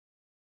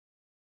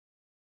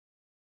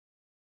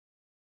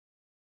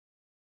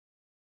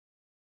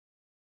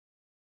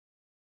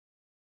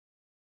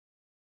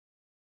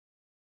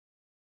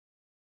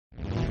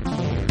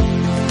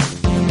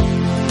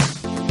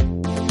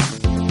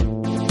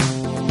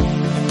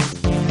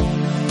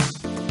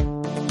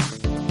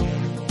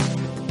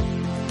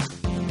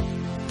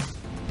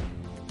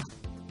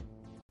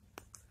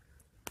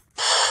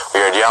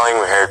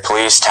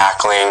bullies,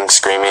 tackling,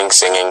 screaming,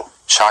 singing,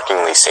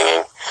 shockingly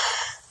singing,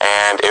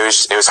 and it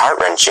was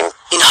heart-wrenching.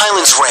 In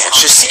Highlands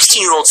Ranch, a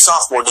 16-year-old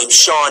sophomore named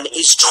Sean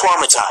is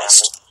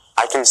traumatized.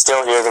 I can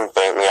still hear them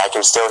faintly. I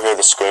can still hear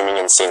the screaming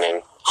and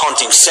singing.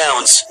 Haunting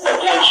sounds.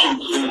 Attention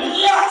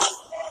students.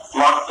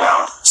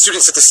 Lockdown.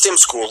 Students at the STEM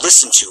school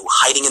listen to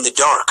Hiding in the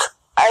Dark.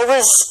 I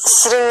was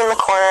sitting in the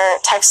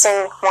corner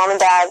texting mom and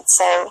dad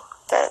saying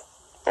that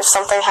if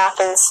something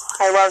happens,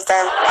 I love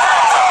them.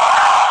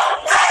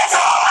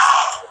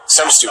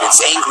 Some students,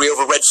 angry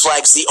over red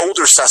flags the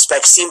older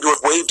suspects seem to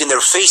have waved in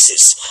their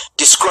faces,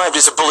 described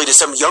as a bully to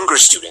some younger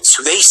students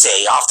who they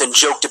say often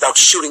joked about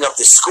shooting up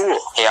the school.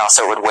 He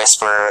also would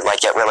whisper,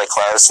 like, get really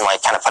close and,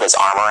 like, kind of put his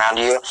arm around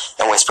you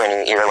and whisper in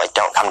your ear, like,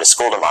 don't come to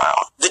school tomorrow.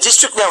 The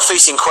district now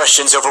facing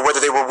questions over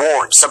whether they were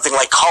warned something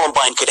like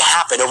Columbine could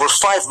happen over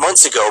 5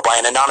 months ago by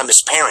an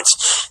anonymous parent.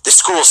 The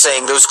school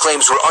saying those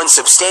claims were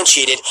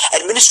unsubstantiated,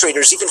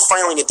 administrators even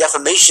filing a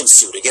defamation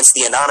suit against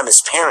the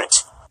anonymous parent.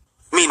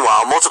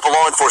 Meanwhile, multiple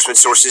law enforcement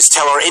sources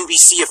tell our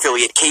NBC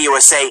affiliate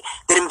KUSA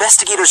that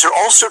investigators are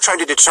also trying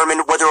to determine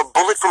whether a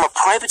bullet from a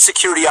private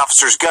security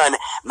officer's gun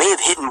may have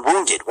hit and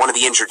wounded one of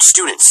the injured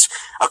students,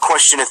 a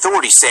question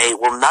authorities say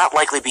will not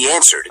likely be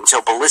answered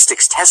until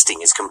ballistics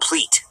testing is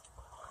complete.